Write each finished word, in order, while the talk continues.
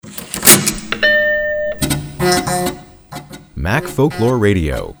Mac Folklore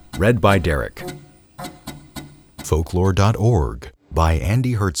Radio, read by Derek. Folklore.org by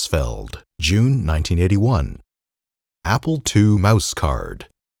Andy Hertzfeld, June 1981. Apple II Mouse Card.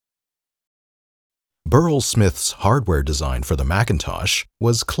 Burrell Smith's hardware design for the Macintosh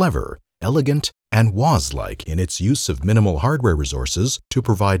was clever, elegant, and Woz-like in its use of minimal hardware resources to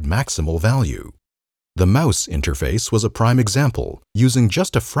provide maximal value. The mouse interface was a prime example, using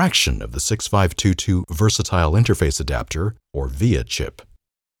just a fraction of the 6522 Versatile Interface Adapter, or VIA chip.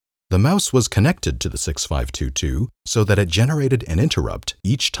 The mouse was connected to the 6522 so that it generated an interrupt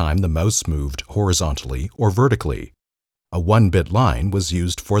each time the mouse moved horizontally or vertically. A 1-bit line was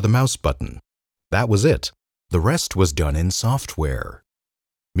used for the mouse button. That was it. The rest was done in software.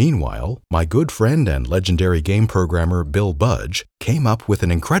 Meanwhile, my good friend and legendary game programmer Bill Budge came up with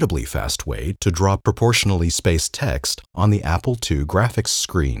an incredibly fast way to draw proportionally spaced text on the Apple II graphics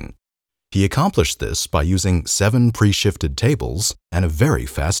screen. He accomplished this by using 7 pre-shifted tables and a very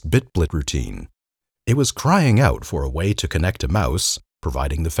fast bit-blit routine. It was crying out for a way to connect a mouse,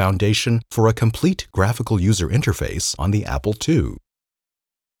 providing the foundation for a complete graphical user interface on the Apple II.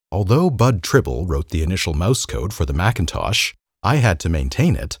 Although Bud Tribble wrote the initial mouse code for the Macintosh, I had to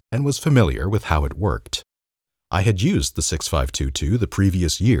maintain it and was familiar with how it worked. I had used the 6522 the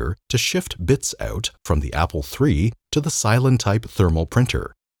previous year to shift bits out from the Apple III to the Silent-type thermal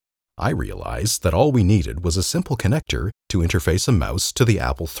printer. I realized that all we needed was a simple connector to interface a mouse to the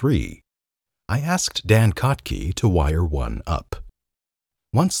Apple III. I asked Dan Kotke to wire one up.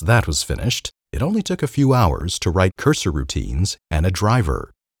 Once that was finished, it only took a few hours to write cursor routines and a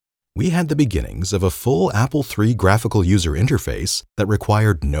driver. We had the beginnings of a full Apple III graphical user interface that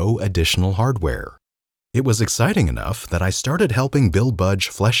required no additional hardware. It was exciting enough that I started helping Bill Budge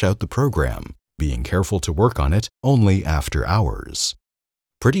flesh out the program, being careful to work on it only after hours.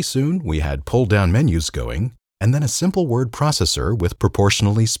 Pretty soon, we had pull-down menus going, and then a simple word processor with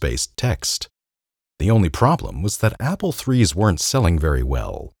proportionally spaced text. The only problem was that Apple IIIs weren't selling very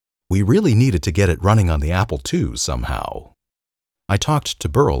well. We really needed to get it running on the Apple II somehow. I talked to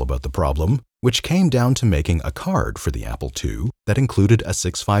Burrell about the problem, which came down to making a card for the Apple II that included a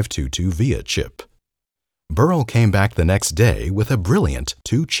 6522 VIA chip. Burrell came back the next day with a brilliant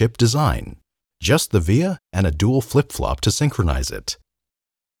 2-chip design, just the VIA and a dual flip-flop to synchronize it.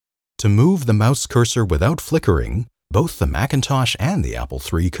 To move the mouse cursor without flickering, both the Macintosh and the Apple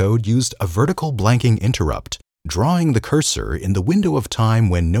III code used a vertical blanking interrupt, drawing the cursor in the window of time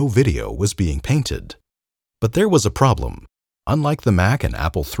when no video was being painted. But there was a problem. Unlike the Mac and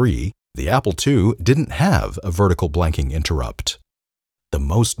Apple III, the Apple II didn't have a vertical blanking interrupt. The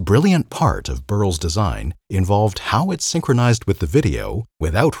most brilliant part of Burrell's design involved how it synchronized with the video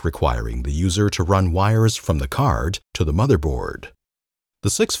without requiring the user to run wires from the card to the motherboard. The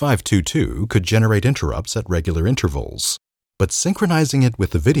 6522 could generate interrupts at regular intervals, but synchronizing it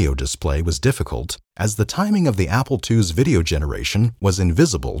with the video display was difficult as the timing of the Apple II's video generation was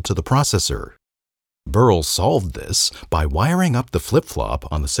invisible to the processor. Burrell solved this by wiring up the flip-flop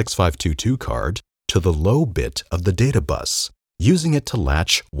on the 6522 card to the low bit of the data bus, using it to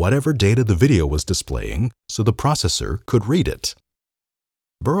latch whatever data the video was displaying so the processor could read it.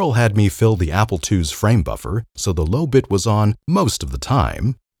 Burrell had me fill the Apple II's frame buffer so the low bit was on most of the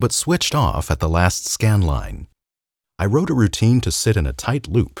time, but switched off at the last scan line. I wrote a routine to sit in a tight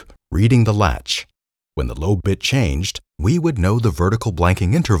loop, reading the latch. When the low bit changed, we would know the vertical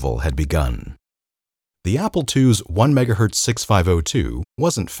blanking interval had begun. The Apple II's 1 MHz 6502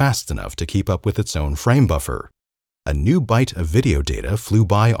 wasn't fast enough to keep up with its own frame buffer. A new byte of video data flew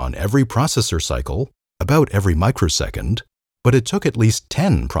by on every processor cycle, about every microsecond, but it took at least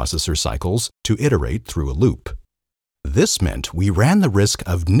 10 processor cycles to iterate through a loop. This meant we ran the risk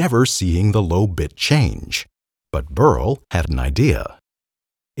of never seeing the low bit change. But Burrell had an idea.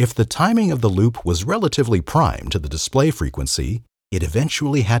 If the timing of the loop was relatively prime to the display frequency, it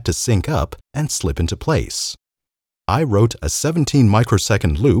eventually had to sync up and slip into place. I wrote a 17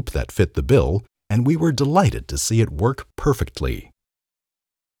 microsecond loop that fit the bill, and we were delighted to see it work perfectly.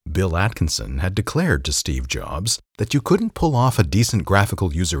 Bill Atkinson had declared to Steve Jobs that you couldn't pull off a decent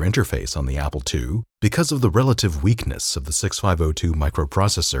graphical user interface on the Apple II because of the relative weakness of the 6502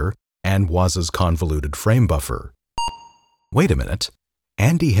 microprocessor and Woz's convoluted frame buffer. Wait a minute.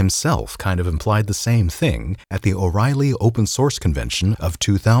 Andy himself kind of implied the same thing at the O'Reilly Open Source Convention of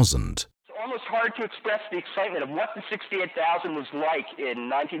 2000. It's almost hard to express the excitement of what the 68000 was like in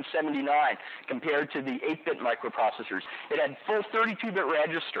 1979 compared to the 8-bit microprocessors. It had full 32-bit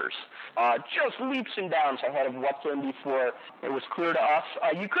registers, just leaps and bounds ahead of what came before. It was clear to us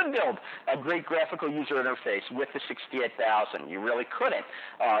you could build a great graphical user interface with the 68000. You really couldn't,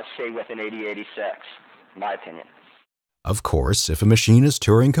 say, with an 8086. in my opinion. Of course, if a machine is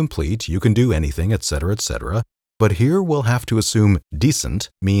Turing complete, you can do anything, etc., etc. But here we'll have to assume decent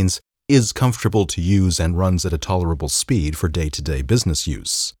means is comfortable to use and runs at a tolerable speed for day-to-day business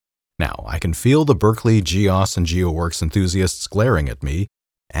use. Now, I can feel the Berkeley, GEOS, and GeoWorks enthusiasts glaring at me,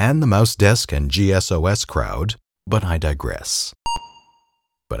 and the MouseDesk and GSOS crowd, but I digress.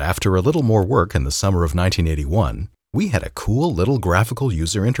 But after a little more work in the summer of 1981, we had a cool little graphical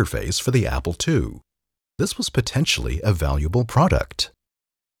user interface for the Apple II. This was potentially a valuable product.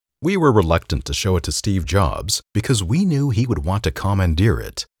 We were reluctant to show it to Steve Jobs because we knew he would want to commandeer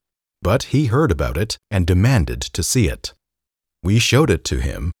it. But he heard about it and demanded to see it. We showed it to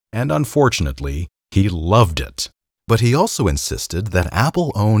him, and unfortunately, he loved it. But he also insisted that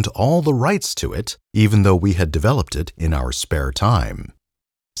Apple owned all the rights to it, even though we had developed it in our spare time.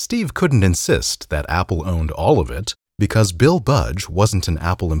 Steve couldn't insist that Apple owned all of it because Bill Budge wasn't an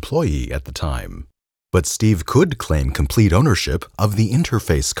Apple employee at the time. But Steve could claim complete ownership of the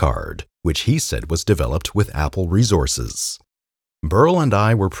interface card, which he said was developed with Apple resources. Burl and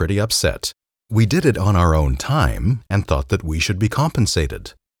I were pretty upset. We did it on our own time and thought that we should be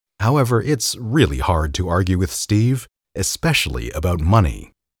compensated. However, it's really hard to argue with Steve, especially about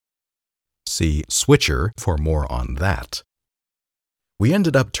money. See Switcher for more on that. We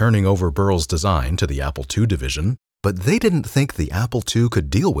ended up turning over Burl's design to the Apple II division, but they didn't think the Apple II could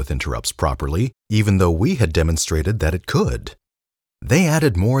deal with interrupts properly, even though we had demonstrated that it could. They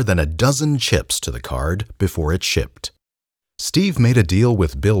added more than a dozen chips to the card before it shipped. Steve made a deal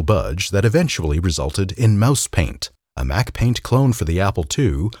with Bill Budge that eventually resulted in MousePaint, a MacPaint clone for the Apple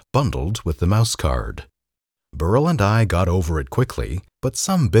II bundled with the mouse card. Burl and I got over it quickly, but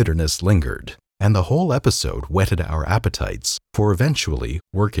some bitterness lingered, and the whole episode whetted our appetites for eventually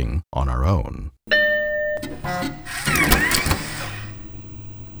working on our own.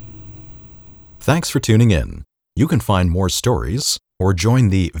 Thanks for tuning in. You can find more stories or join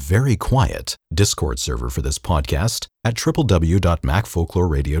the very quiet Discord server for this podcast at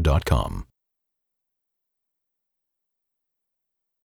www.macfolkloreradio.com.